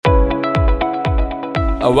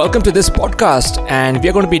Welcome to this podcast, and we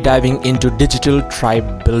are going to be diving into digital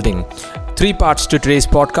tribe building. 3 parts to today's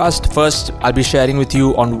podcast. First, I'll be sharing with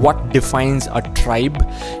you on what defines a tribe,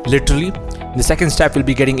 literally. The second step, we'll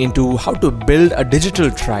be getting into how to build a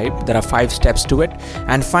digital tribe. There are 5 steps to it.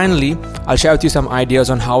 And finally, I'll share with you some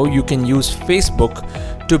ideas on how you can use Facebook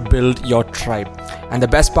to build your tribe. And the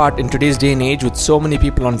best part, in today's day and age, with so many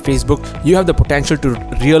people on Facebook, you have the potential to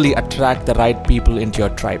really attract the right people into your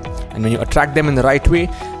tribe. And when you attract them in the right way,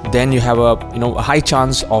 then you have a high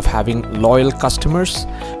chance of having loyal customers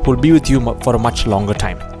who will be with you for a much longer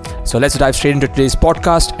time. So let's dive straight into today's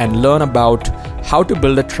podcast and learn about how to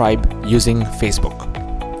build a tribe using Facebook.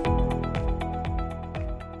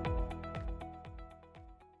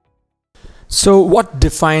 So what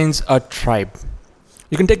defines a tribe?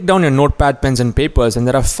 You can take down your notepad, pens and papers, and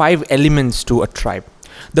there are 5 elements to a tribe.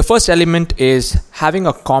 The first element is having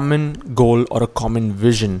a common goal or a common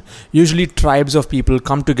vision. Usually tribes of people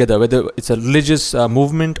come together, whether it's a religious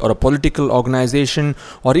movement or a political organization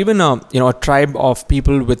or even a tribe of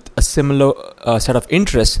people with a similar set of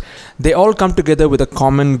interests. They all come together with a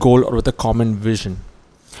common goal or with a common vision.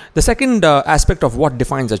 The second aspect of what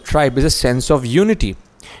defines a tribe is a sense of unity,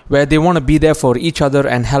 where they want to be there for each other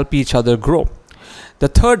and help each other grow. The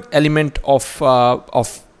third element of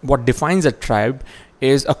what defines a tribe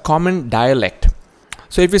is a common dialect.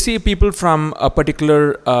 So if you see people from a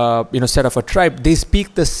particular set of a tribe, they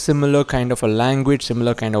speak the similar kind of a language,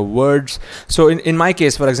 similar kind of words. So in my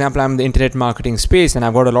case, for example, I'm in the internet marketing space and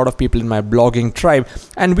I've got a lot of people in my blogging tribe,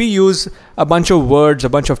 and we use a bunch of words, a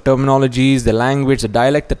bunch of terminologies, the language, the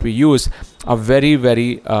dialect that we use are very,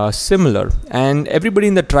 very similar, and everybody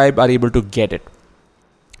in the tribe are able to get it.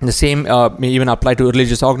 The same may even apply to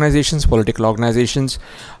religious organizations, political organizations,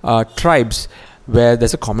 tribes, where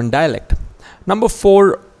there's a common dialect. Number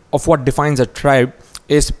 4 of what defines a tribe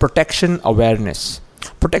is protection awareness.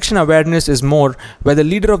 Protection awareness is more where the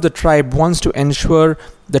leader of the tribe wants to ensure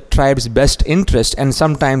the tribe's best interest, and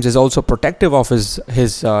sometimes is also protective of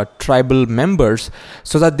his tribal members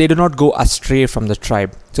so that they do not go astray from the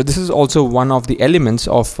tribe. So this is also one of the elements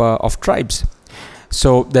of tribes.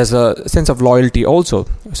 So there's a sense of loyalty also.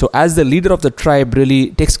 So as the leader of the tribe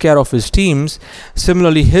really takes care of his teams,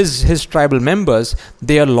 similarly his tribal members,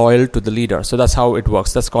 they are loyal to the leader. So that's how it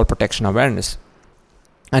works. That's called protection awareness.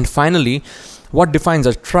 And finally, what defines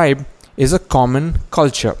a tribe is a common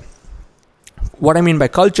culture. What I mean by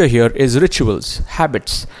culture here is rituals,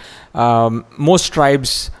 habits. Most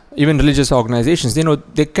tribes, even religious organizations,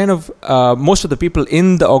 they kind of most of the people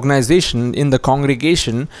in the organization, in the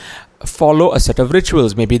congregation, follow a set of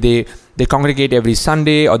rituals. Maybe they congregate every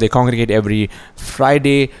Sunday, or they congregate every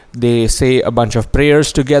Friday. They say a bunch of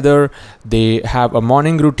prayers together. They have a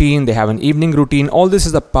morning routine. They have an evening routine. All this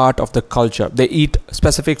is a part of the culture. They eat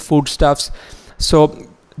specific foodstuffs. So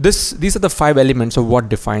these are the 5 elements of what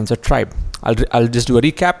defines a tribe. I'll just do a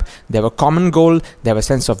recap. They have a common goal. They have a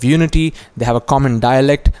sense of unity. They have a common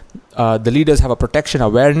dialect. The leaders have a protection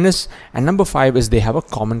awareness. And number 5 is they have a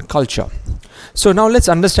common culture. So now let's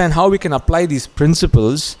understand how we can apply these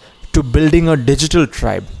principles to building a digital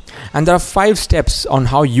tribe. And there are 5 steps on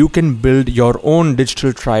how you can build your own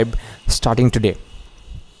digital tribe starting today.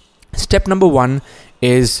 Step number 1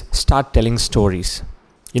 is start telling stories.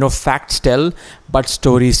 Facts tell, but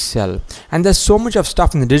stories sell. And there's so much of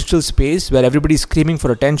stuff in the digital space where everybody's screaming for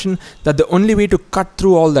attention that the only way to cut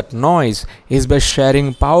through all that noise is by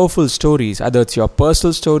sharing powerful stories, either it's your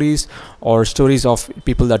personal stories or stories of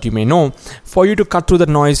people that you may know, for you to cut through the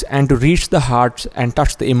noise and to reach the hearts and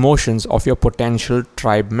touch the emotions of your potential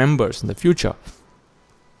tribe members in the future.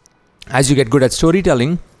 As you get good at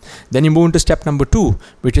storytelling, then you move into step number 2,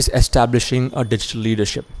 which is establishing a digital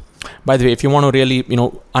leadership. By the way, if you want to really,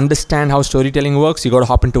 understand how storytelling works, you got to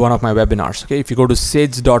hop into one of my webinars. Okay, if you go to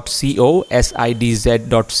sidz.co,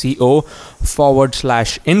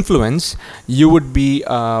 sidz.co/influence, you would be,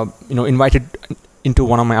 invited into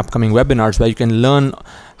one of my upcoming webinars where you can learn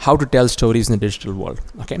how to tell stories in the digital world.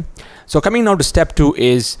 Okay, so coming now to step 2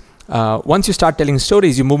 is once you start telling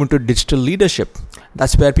stories, you move into digital leadership.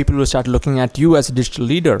 That's where people will start looking at you as a digital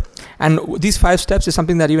leader. And these 5 steps is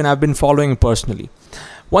something that even I've been following personally.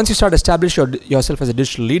 Once you start establishing yourself as a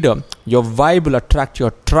digital leader, your vibe will attract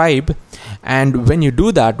your tribe. And when you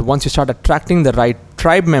do that, once you start attracting the right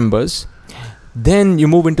tribe members, Then you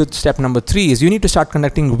move into step number 3 is you need to start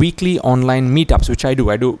conducting weekly online meetups, which I do.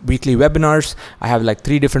 I do weekly webinars. I have like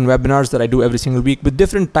 3 different webinars that I do every single week with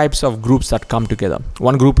different types of groups that come together.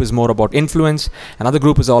 One group is more about influence. Another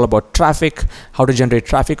group is all about traffic, how to generate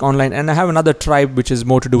traffic online. And I have another tribe which is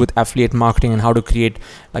more to do with affiliate marketing and how to create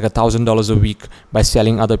like $1,000 a week by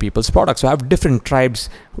selling other people's products. So I have different tribes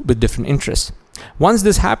with different interests. Once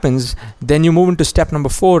this happens, then you move into step number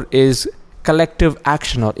 4 is collective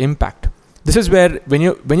action or impact. This is where when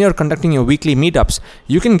you're conducting your weekly meetups,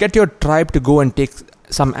 you can get your tribe to go and take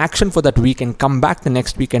some action for that week and come back the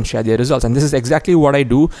next week and share their results. And this is exactly what I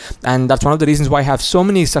do, and that's one of the reasons why I have so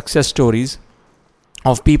many success stories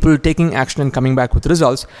of people taking action and coming back with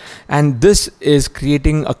results. And this is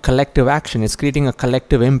creating a collective action. It's creating a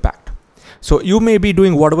collective impact. So you may be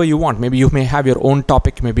doing whatever you want. Maybe you may have your own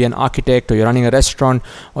topic, maybe an architect, or you're running a restaurant,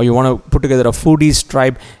 or you want to put together a foodies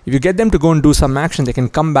tribe. If you get them to go and do some action, they can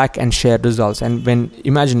come back and share results. And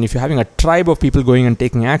imagine if you're having a tribe of people going and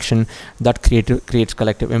taking action, that creates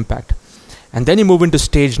collective impact. And then you move into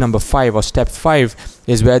stage number 5, or step 5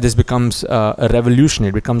 is where this becomes a revolution.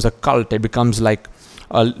 It becomes a cult. It becomes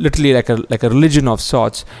literally like a religion of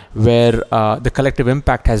sorts, where the collective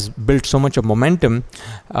impact has built so much of momentum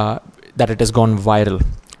that it has gone viral.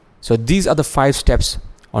 So these are the 5 steps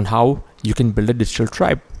on how you can build a digital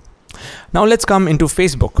tribe. Now let's come into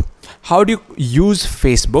Facebook. How do you use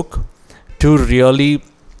Facebook to really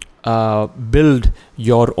build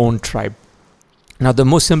your own tribe? Now, the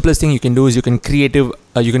most simplest thing you can do is you can create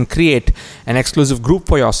an exclusive group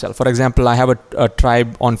for yourself. For example, I have a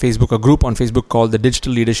tribe on Facebook, a group on Facebook called the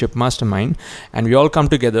Digital Leadership Mastermind, and we all come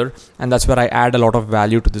together, and that's where I add a lot of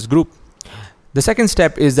value to this group. The second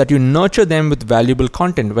step is that you nurture them with valuable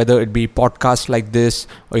content, whether it be podcasts like this,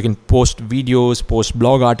 or you can post videos, post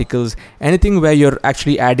blog articles, anything where you're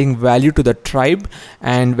actually adding value to the tribe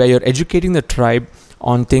and where you're educating the tribe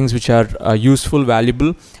on things which are useful,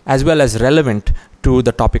 valuable, as well as relevant to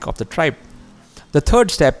the topic of the tribe. The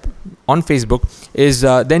third step on Facebook is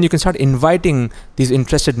then you can start inviting these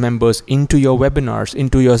interested members into your webinars,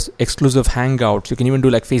 into your exclusive hangouts. You can even do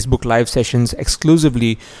like Facebook live sessions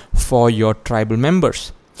exclusively for your tribal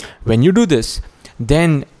members. When you do this,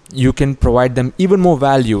 then you can provide them even more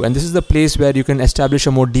value, and this is the place where you can establish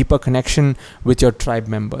a more deeper connection with your tribe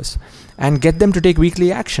members and get them to take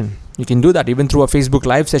weekly action. You can do that even through a Facebook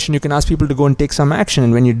live session. You can ask people to go and take some action,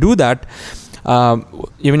 and when you do that,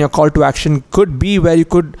 even your call to action could be where you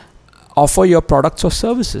could offer your products or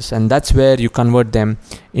services, and that's where you convert them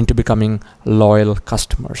into becoming loyal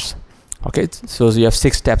customers. Okay, so you have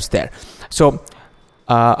 6 steps there. So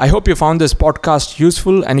I hope you found this podcast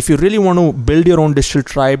useful, and if you really want to build your own digital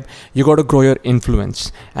tribe, you got to grow your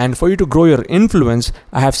influence. And for you to grow your influence,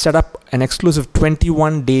 I have set up an exclusive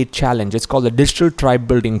 21-day challenge. It's called the Digital Tribe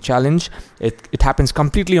Building Challenge. It happens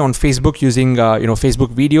completely on Facebook using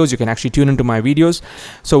Facebook videos. You can actually tune into my videos.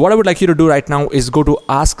 So what I would like you to do right now is go to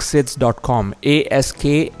AskSidz.com,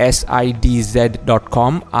 AskSidz.com,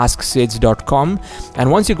 AskSidz.com,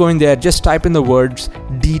 and once you go in there, just type in the words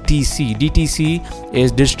DTC. DTC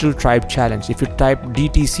is Digital Tribe Challenge. If you type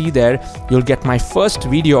DTC there, you'll get my first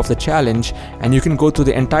video of the challenge, and you can go through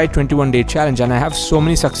the entire 21-day challenge. And I have so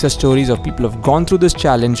many success stories of people who have gone through this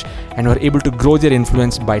challenge and were able to grow their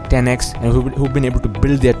influence by 10x, and who've been able to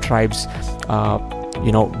build their tribes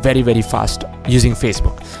very, very fast using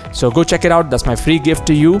Facebook. So go check it out. That's my free gift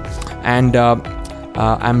to you, and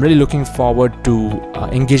I'm really looking forward to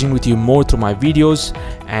engaging with you more through my videos,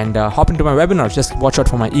 and hop into my webinars. Just watch out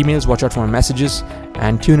for my emails, watch out for my messages,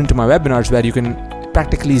 and tune into my webinars where you can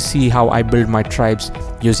practically see how I build my tribes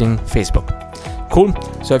using Facebook. Cool.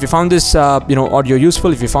 So if you found this audio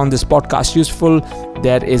useful, if you found this podcast useful,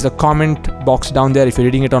 there is a comment box down there. If you're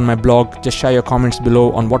reading it on my blog, just share your comments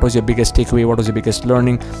below on what was your biggest takeaway, what was your biggest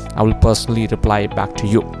learning. I will personally reply back to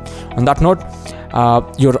you. On that note,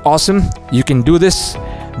 you're awesome. You can do this.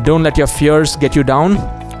 Don't let your fears get you down,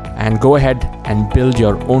 and go ahead and build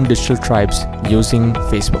your own digital tribes using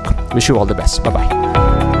Facebook. Wish you all the best. Bye-bye.